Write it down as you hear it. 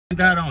You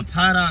got on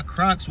tie-dye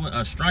Crocs with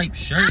a striped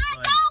shirt.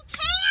 I don't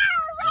care.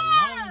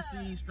 A long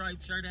sleeve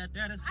striped shirt at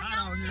that. It's hot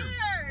out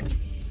here.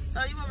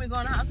 So you want me to go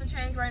in the house and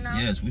change right now?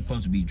 Yes, we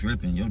supposed to be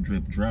dripping. Your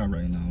drip dry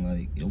right now.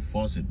 Like your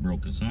faucet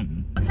broke or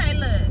something. Okay,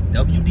 look.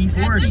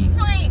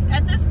 WD-40.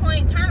 At this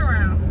point, turn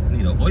around.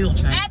 Need an oil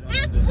change. At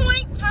this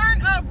point,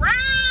 turn around.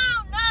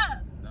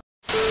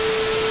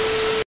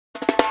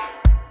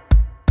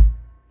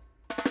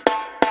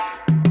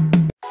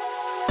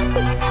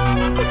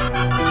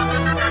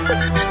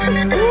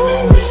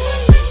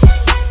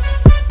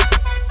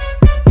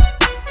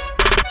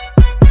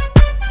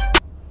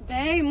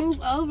 Babe, move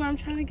over. I'm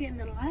trying to get in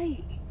the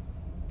light.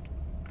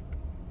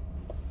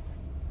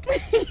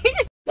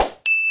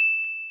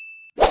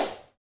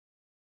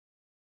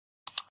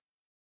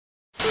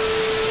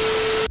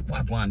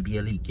 Wagwan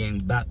BLE came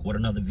back with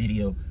another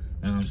video. You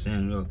know what I'm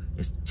saying? Yo,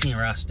 it's Team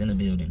Rasta in the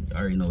building. You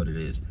already know what it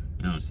is.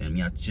 You know what I'm saying?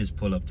 Me, I just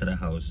pull up to the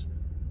house.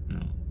 You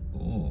know,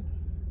 oh,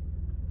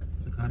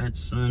 look how that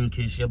sun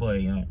kiss your boy,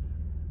 yo.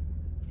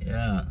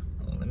 Yeah.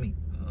 Oh, let me.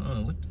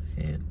 Oh, what the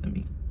heck? Let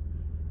me.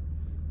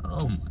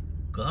 Oh my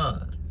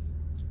God.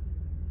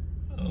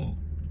 Oh,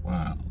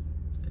 wow.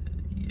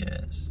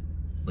 Yes.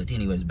 But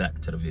anyways,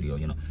 back to the video.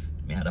 You know,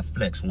 me had a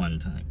flex one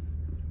time.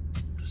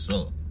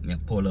 So me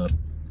pull up.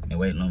 Me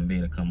waiting on B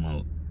to come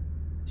out.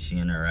 She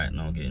in there right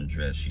now getting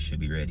dressed. She should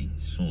be ready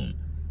soon.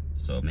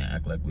 So me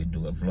act like we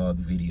do a vlog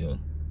video.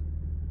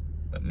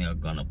 But me are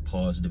gonna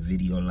pause the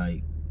video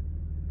like,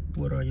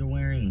 what are you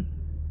wearing?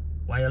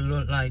 Why you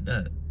look like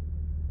that?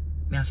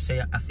 Me I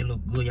say I feel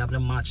look good. You have to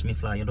match me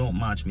flyer. You don't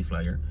match me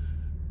flyer.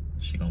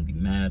 She gonna be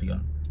mad, y'all.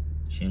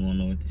 She ain't gonna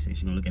know what to say.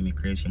 She gonna look at me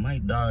crazy. She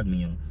might dog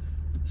me, yo.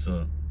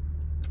 So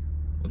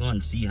we're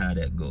gonna see how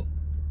that go.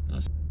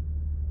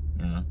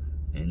 You know,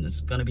 and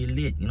it's gonna be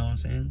lit, you know what I'm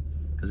saying?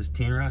 Cause it's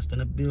Team Rasta in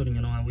the building,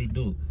 you know how we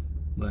do.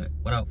 But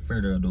without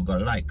further ado, go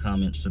like,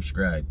 comment,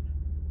 subscribe,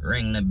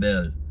 ring the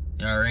bell.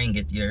 You know, ring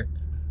it here.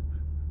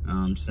 You know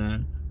what I'm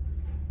saying?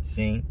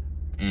 See?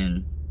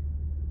 And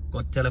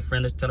go tell a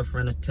friend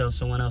to tell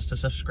someone else to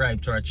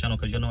subscribe to our channel,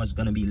 because you know it's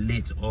gonna be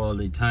lit all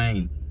the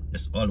time.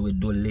 That's all we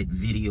do, lit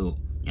video,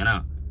 you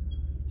know?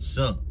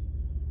 So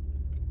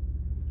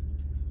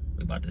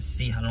we're about to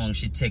see how long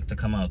she take to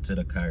come out to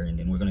the car, and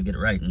then we're gonna get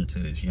right into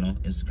this, you know?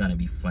 It's gonna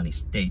be funny.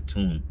 Stay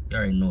tuned. You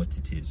already know what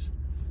it is.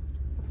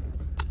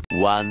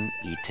 One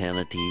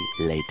eternity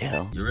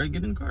later. You ready to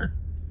get in the car?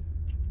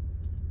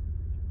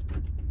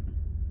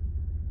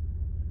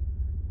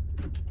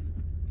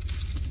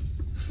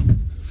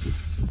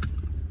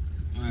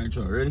 Alright,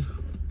 y'all ready?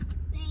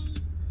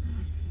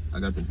 I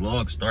got the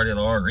vlog started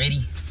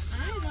already.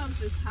 I don't know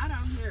if it's hot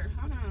out here.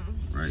 Hold on.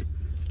 Right.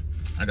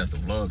 I got the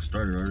vlog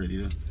started already,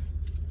 yeah.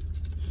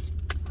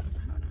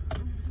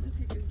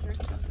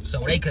 So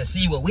they could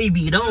see what we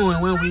be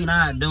doing when we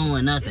not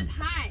doing nothing. It's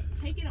hot.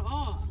 Take it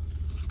off.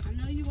 I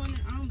know you want it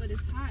on, but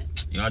it's hot.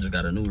 Y'all just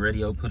got a new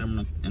radio put in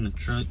the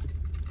truck.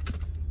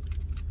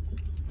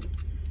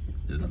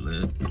 Just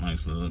lit.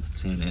 Nice little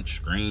 10-inch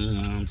screen,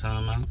 you know what I'm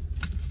talking about?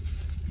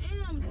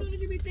 Damn, as soon as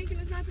you be thinking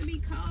it's not to be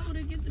cold,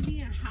 it gets to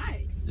being hot.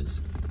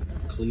 It's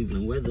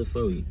Cleveland weather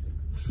for you.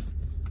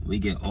 We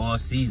get all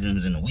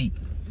seasons in a week.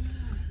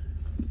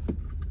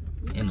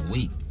 In a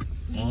week.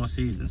 All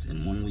seasons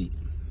in 1 week.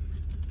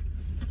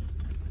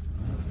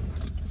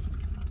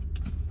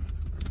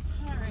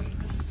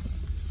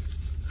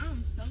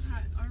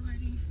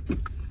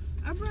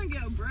 I bring you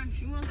a brush.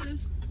 You want this?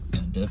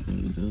 Yeah,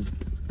 definitely do.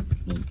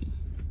 Okay.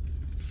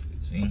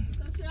 See?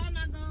 So y'all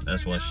not going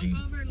That's why she.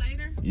 Over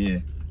later? Yeah.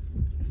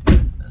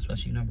 That's why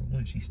she number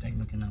one. She stay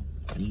looking out.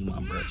 I need my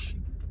brush.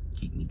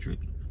 Keep me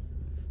drippy.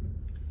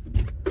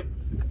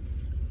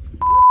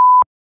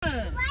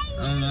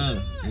 Oh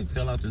no! It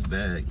fell out this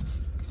bag.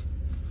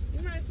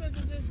 You might as well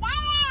just.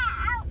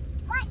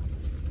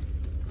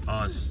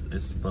 Oh,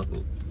 it's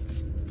buckled.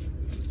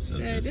 So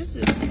yeah, this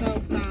is so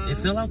foul. It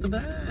fell out the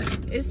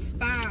bag. It's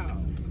foul.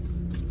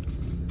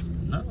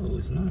 No,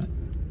 it's not.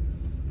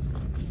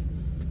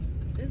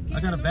 I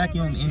gotta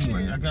vacuum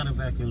anyway. I gotta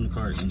vacuum the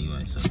car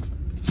anyway, so. Shit.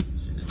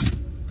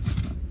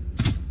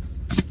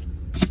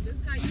 This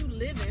how you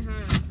living,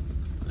 huh?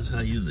 That's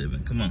how you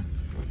living. Come on.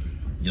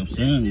 Your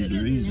son is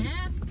the reason.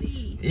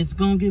 Nasty. It's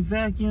gonna get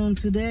vacuumed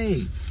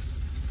today.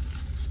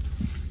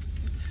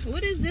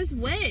 What is this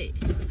wet?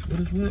 What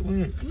is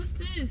wet? What's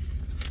this?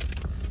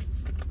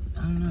 I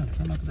don't know.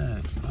 Come out the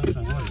bag. I'm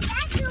trying to water.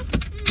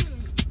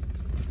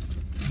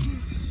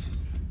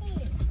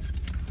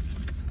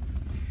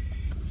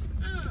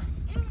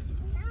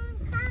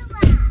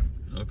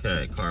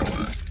 Okay, car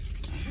wash.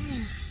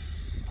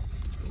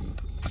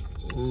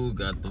 Ooh,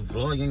 got the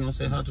vlog. You ain't gonna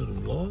say hi to the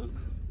vlog?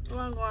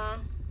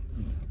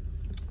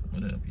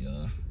 What up,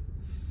 y'all?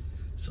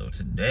 So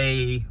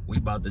today we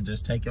about to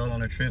just take y'all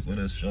on a trip with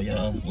us, show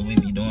y'all what we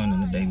be doing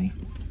on a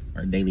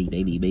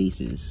daily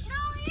basis.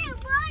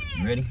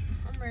 You ready?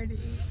 I'm ready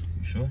to eat.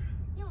 You sure?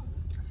 Hell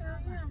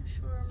yeah, I'm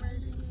sure I'm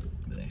ready to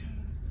eat.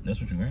 That's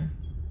what you're wearing?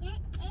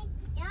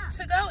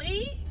 To go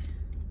eat?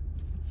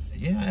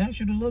 Yeah, I asked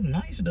you to look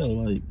nice though.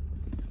 Like,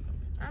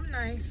 I'm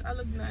nice. I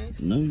look nice.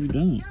 no, you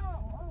don't.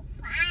 No,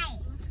 why?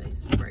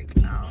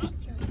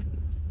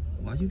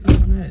 you got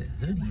on that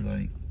hoodie,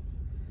 like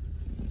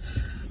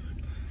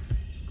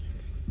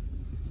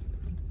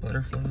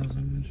butterflies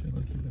and shit,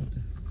 like you about to.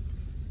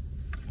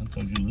 I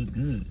told you look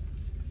good.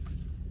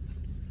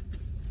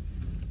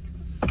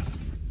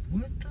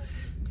 What the?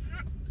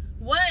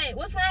 What?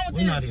 What's wrong with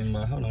We're this? not even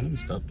about. Hold on, let me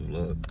stop the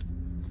vlog.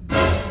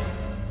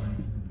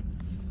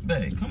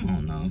 Babe, come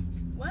on now.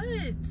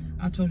 What?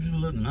 I told you to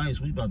look nice.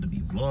 We about to be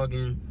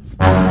vlogging.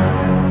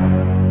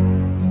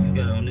 And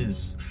you got on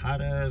this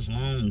hot ass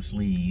long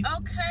sleeve.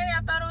 Okay,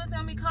 I thought it was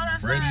gonna be cold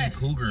outside. Freddy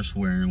Cougar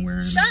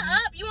wearing. Shut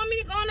up! You want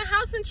me to go in the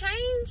house and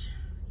change?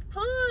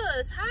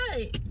 Puss,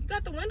 hi. You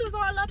got the windows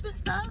all up and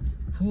stuff.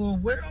 Pull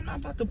where? I'm not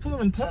about to pull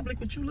in public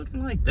with you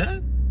looking like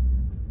that.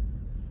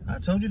 I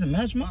told you to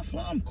match my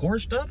fly. I'm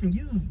coursed up and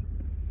you,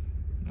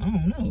 I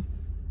don't know.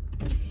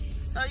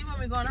 So you want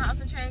me to go in the house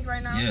and change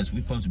right now? Yes,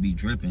 we supposed to be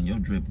dripping. Your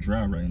drip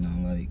dry right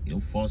now. Like your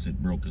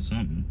faucet broke or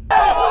something.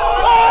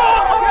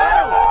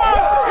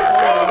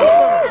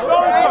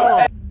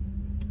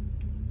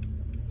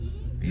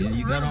 Yeah,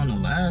 you got on the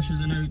lashes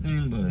and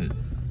everything, but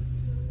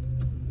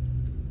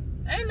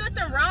ain't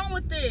nothing wrong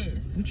with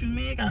this. what you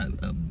mean? Got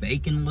a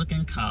bacon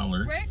looking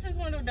collar. Raise his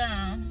window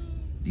down.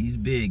 These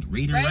big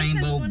reading Raise his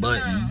rainbow window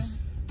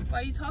buttons.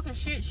 Why you talking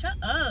shit? Shut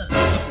up.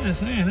 I'm just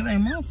saying, it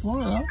ain't my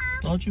fault. I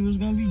thought you was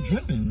gonna be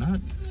dripping, not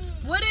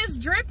What is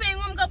dripping? You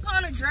want me to go put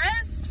on a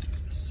dress?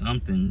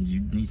 something.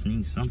 You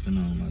need something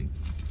on, like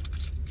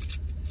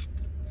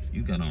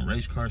you got on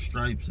race car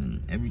stripes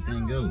and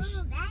everything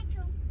else.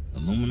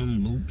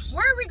 Aluminum loops.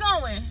 Where are we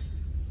going?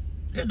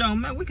 It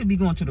don't matter. We could be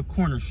going to the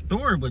corner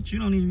store, but you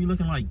don't need to be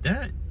looking like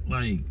that.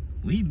 Like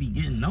we be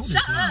getting noticed.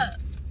 Shut now.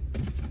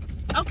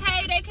 up.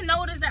 Okay, they can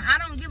notice that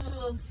I don't give a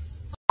fuck.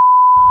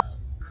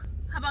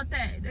 How about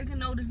that? They can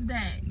notice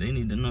that. They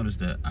need to notice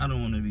that I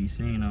don't want to be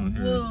seen out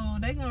here Well,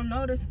 they gonna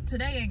notice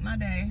today ain't my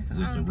day. So I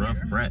with the don't rough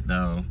care. brat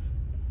doll.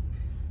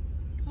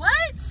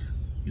 What?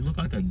 You look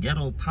like a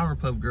ghetto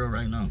Powerpuff Girl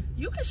right now.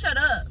 You can shut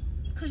up.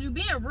 Cause you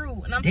being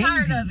rude and I'm Daisy.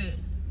 tired of it.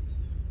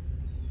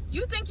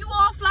 You think you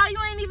all fly? You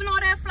ain't even all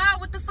that fly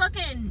with the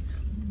fucking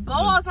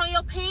balls on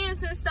your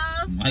pants and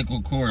stuff.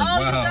 Michael Kors.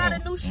 Oh, wow. you got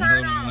a new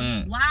shirt Hold on.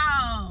 man.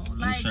 Wow.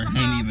 Like, shirt come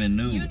ain't on. even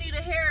new. You need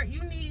a hair.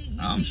 You need.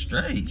 I'm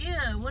straight.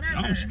 Yeah, whatever.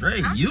 I'm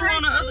straight. I'm You straight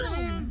on the too. other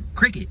hand,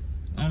 cricket.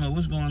 I don't know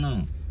what's going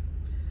on.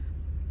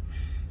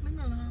 I don't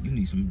know. You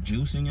need some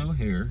juice in your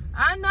hair.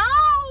 I know.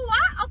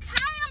 What?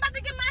 Okay, I'm about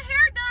to get my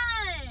hair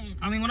done.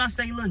 I mean, when I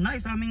say look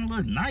nice, I mean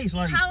look nice.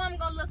 Like How I'm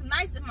gonna look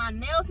nice if my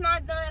nails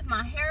not done, if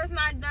my hair's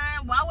not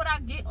done? Why would I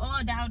get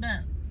all dolled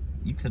up?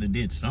 you could have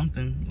did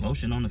something,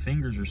 lotion on the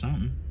fingers or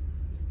something.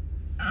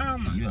 Oh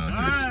my You out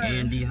God.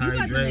 here skin You about to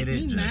make dehydrated,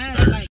 me just mad,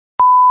 start. like,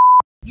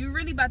 you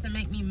really about to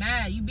make me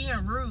mad. You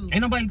being rude.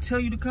 Ain't nobody tell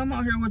you to come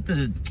out here with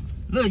the.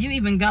 Look, you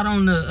even got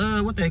on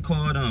the what they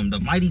call it, the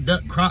Mighty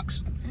Duck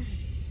Crocs.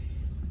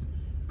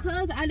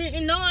 Cause I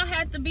didn't know I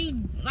had to be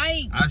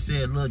like. I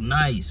said look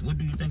nice. What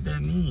do you think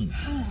that means?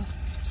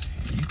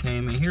 You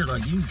came in here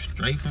like you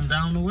straight from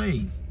down the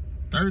way.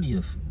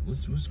 30th.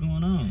 What's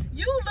going on?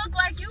 You look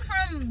like you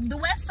from the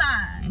west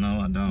side. No,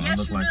 I don't. Yes, I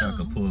look you like I do.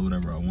 could pull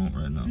whatever I want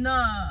right now.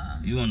 Nah.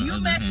 You on the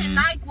other matching hand-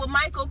 Nike with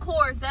Michael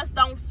Kors. That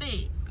don't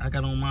fit. I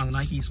got on my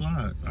Nike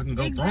slides. I can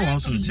go throw on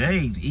some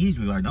Exactly. J's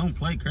easily. Like, don't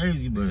play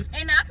crazy, but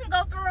And I can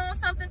go through on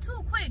something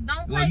too quick.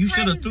 Don't play well, you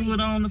should have crazy. threw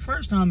it on the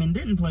first time and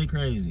didn't play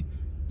crazy.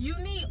 You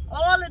need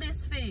all of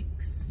this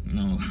fixed.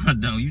 No, I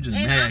don't. You just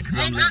And mad because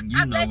I'm and letting you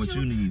I know bet what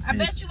you need. I fixed.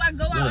 bet you I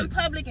go out in Look.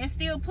 public and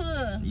still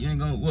pull. You ain't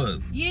gonna what?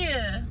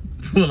 Yeah.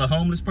 Pull a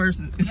homeless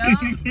person? Yo,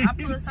 I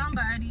pull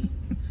somebody.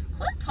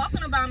 Quit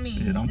talking about me.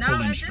 Yeah, I'm Now,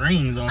 pulling at this-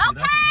 strings off you. Okay.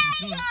 That's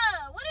what I'm doing.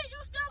 What is you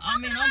still I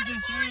talking mean, about? I'm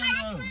just saying,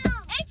 though.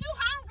 Ain't you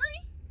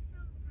hungry?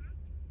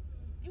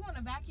 You want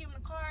to vacuum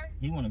the car?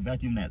 He want to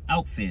vacuum that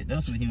outfit.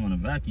 That's what he want to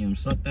vacuum.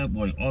 Suck that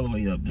boy all the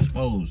way up.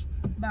 Dispose.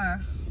 Bye.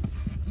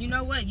 You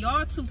know what?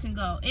 Y'all two can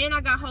go. And I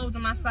got holes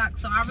in my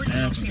socks, so I really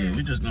Man, don't forget care. it.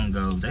 We just gonna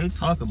go. They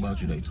talk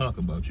about you. They talk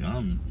about you.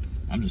 I'm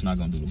just not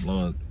gonna do the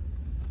vlog.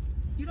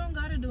 You don't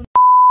gotta do.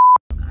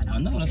 I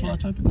know. That's why I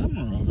turned the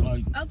camera off.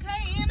 Like,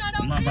 Okay, and I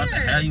don't I'm not care. about to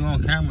have you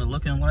on camera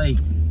looking like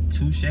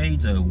 2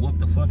 shades of what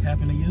the fuck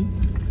happened to you.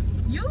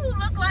 You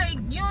look like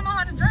you don't know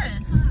how to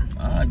dress.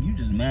 You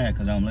just mad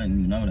because I'm letting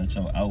you know that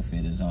your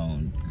outfit is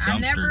on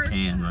dumpster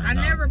can right I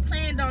now. never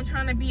planned on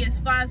trying to be as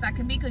fly as I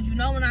can be because you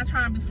know when I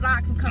try to be fly,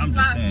 I can come I'm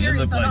fly. just saying, it period.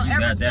 look So like don't you ever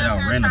got that sit out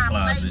here rent a trying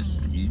to play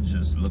closet. me. You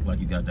just look like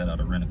you got that out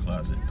of rent a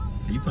closet.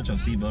 Can you put your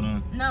seatbelt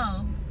on?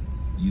 No.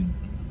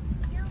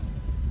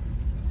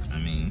 I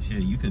mean,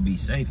 shit, you could be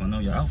safe. I know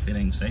your outfit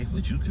ain't safe,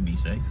 but you could be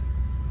safe.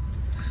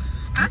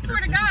 I swear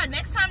to God,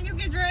 next time you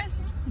get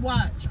dressed,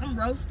 watch. I'm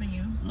roasting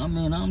you. I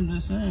mean, I'm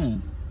just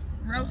saying.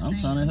 Roasting. I'm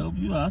trying to help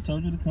you out. I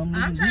told you to come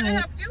looking I'm trying to good.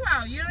 help you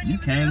out. You don't You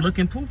even came know.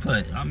 looking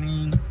poo-put. I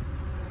mean,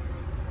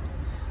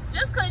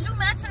 Just because you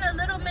matching a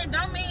little bit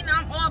don't mean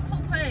I'm all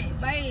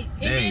poop-put. Like,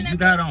 and hey, then you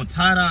got on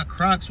tie-dye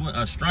Crocs with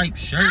a striped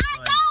shirt. I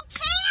like, don't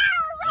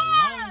a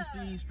long care.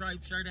 sleeve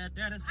striped shirt at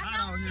that. It's I hot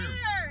out don't here.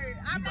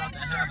 care. I You made about it to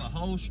have a short.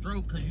 whole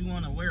stroke because you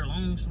want to wear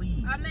long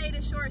sleeve. I made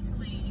it short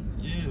sleeve.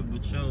 Yeah, but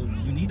with your,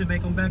 you need to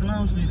make them back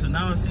long sleeves. Cause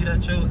now I see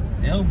that your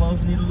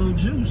elbows need a little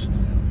juice.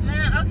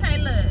 Man, okay,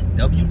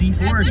 look.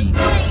 WD-40.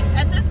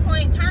 At this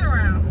point, turn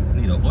around.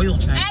 Need an oil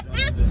change. At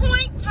this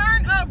point,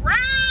 turn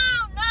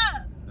around.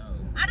 No.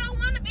 I don't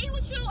want to be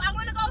with you. I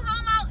want to go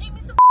home. I'll eat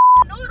me some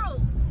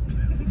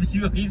noodles.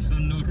 You gonna eat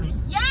some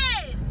noodles?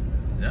 Yes.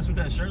 That's what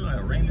that shirt like,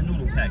 a ramen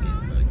noodle packet.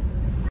 Like,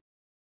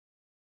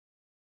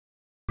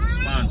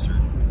 sponsored.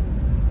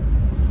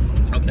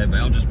 Okay, but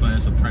I'm just playing.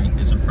 It's a prank.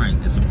 It's a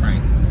prank. It's a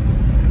prank.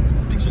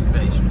 Fix your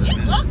face. You look Get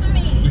good. off of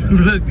me. You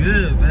look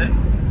good,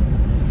 man.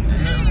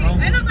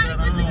 Ain't nobody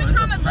listening to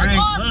trying to look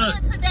all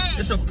good today.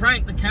 It's a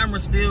prank. The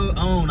camera's still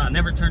on. I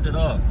never turned it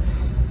off.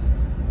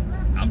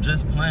 I'm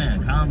just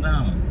playing. Calm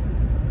down.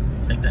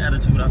 Take the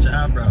attitude out your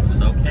eyebrows.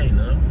 It's okay,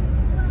 love.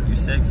 You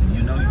sexy.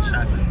 You know you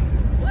chocolate.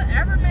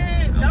 Whatever,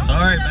 man. I'm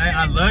sorry, man.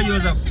 I love you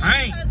as a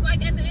prank. Because,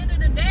 like, at the end of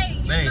the day,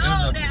 you Babe, know it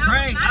was a that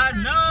prank. I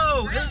I'm not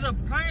know. trying to It's a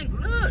prank.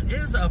 Look,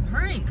 it's a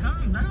prank.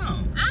 Calm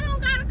down. I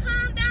don't gotta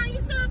calm down. You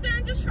sit up there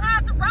and just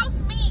tried to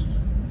roast me.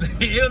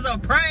 It was a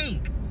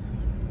prank.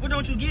 What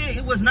don't you get?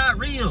 It was not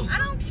real. I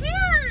don't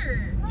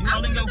care. You I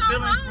only wanna go go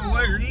feelings home. for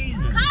what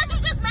reason? Cause you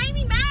just made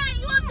me mad.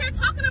 You up there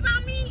talking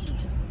about me.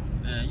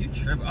 Man, you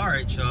tripping. All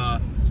right, y'all.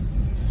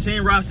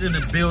 Team Rasta in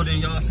the building.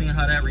 Y'all seen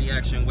how that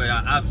reaction went.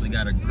 I obviously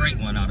got a great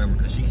one out of her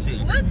because she's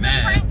sitting What's the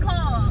mad. prank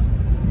called?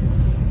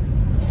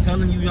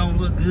 Telling you don't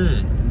look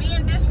good.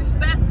 Being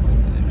disrespectful.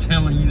 I'm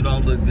telling you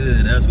don't look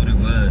good. That's what it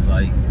was.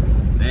 Like,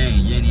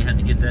 dang, you ain't even have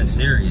to get that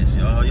serious,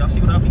 y'all. Y'all see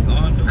what I be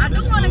going through? I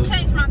do want to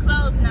change my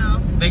clothes now.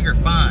 Bigger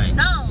fine.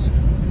 No.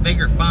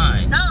 Bigger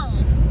fine. No.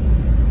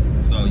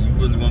 So you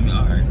really want me?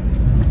 All right.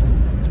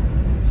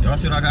 Y'all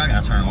see what I got? I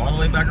got to turn all the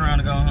way back around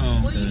to go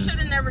home. Well, you should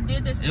have never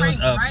did this It prank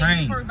was a right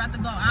prank. before we're about to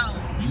go out.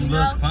 You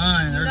look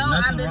fine. There's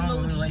nothing I've been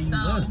wrong with the way moody, you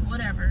so look.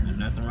 whatever. There's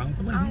nothing wrong with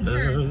the way I don't you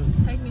care.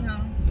 look. Take me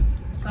home.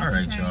 So I All can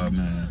right, y'all, change.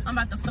 man. I'm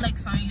about to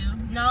flex on you.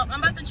 No,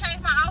 I'm about to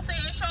change my outfit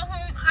and show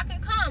whom I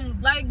can come.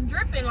 Like,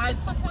 dripping.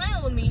 Like, quit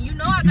playing with me. You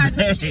know I got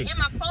this shit in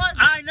my closet.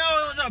 I know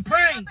it was a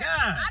prank, God.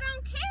 I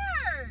don't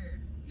care.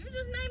 You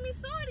just made me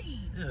salty.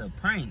 It's a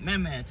prank.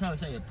 Man, tell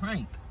say a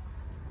prank.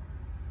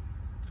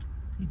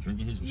 He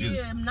drinking his juice.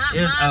 Yeah, I'm not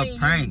It's minding a you.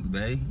 prank,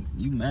 babe.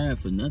 You mad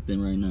for nothing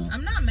right now.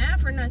 I'm not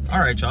mad for nothing. All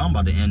right, y'all. I'm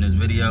about to end this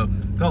video.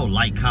 Go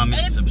like,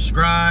 comment,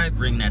 subscribe,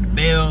 ring that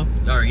bell.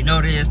 Y'all already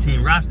know this.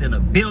 Team Rasta in the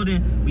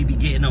building. We be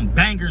getting them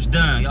bangers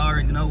done. Y'all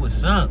already know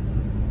what's up.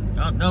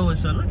 Y'all know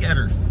what's up. Look at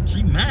her.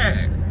 She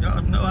mad.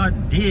 Y'all know I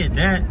did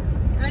that.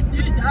 I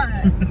did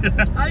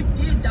that. I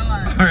did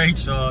that. All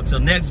right, y'all. Till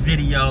next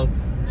video.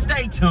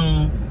 Stay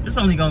tuned. It's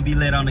only gonna be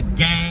lit on the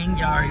gang.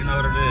 Y'all already know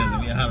what it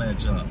is. We holla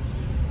at y'all.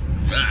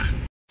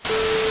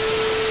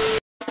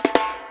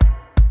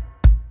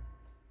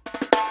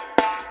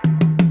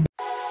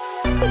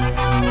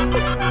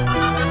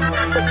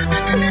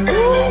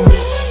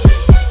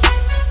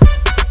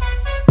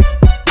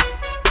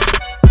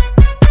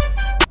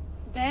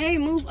 Babe,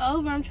 move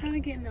over. I'm trying to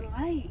get in the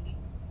light.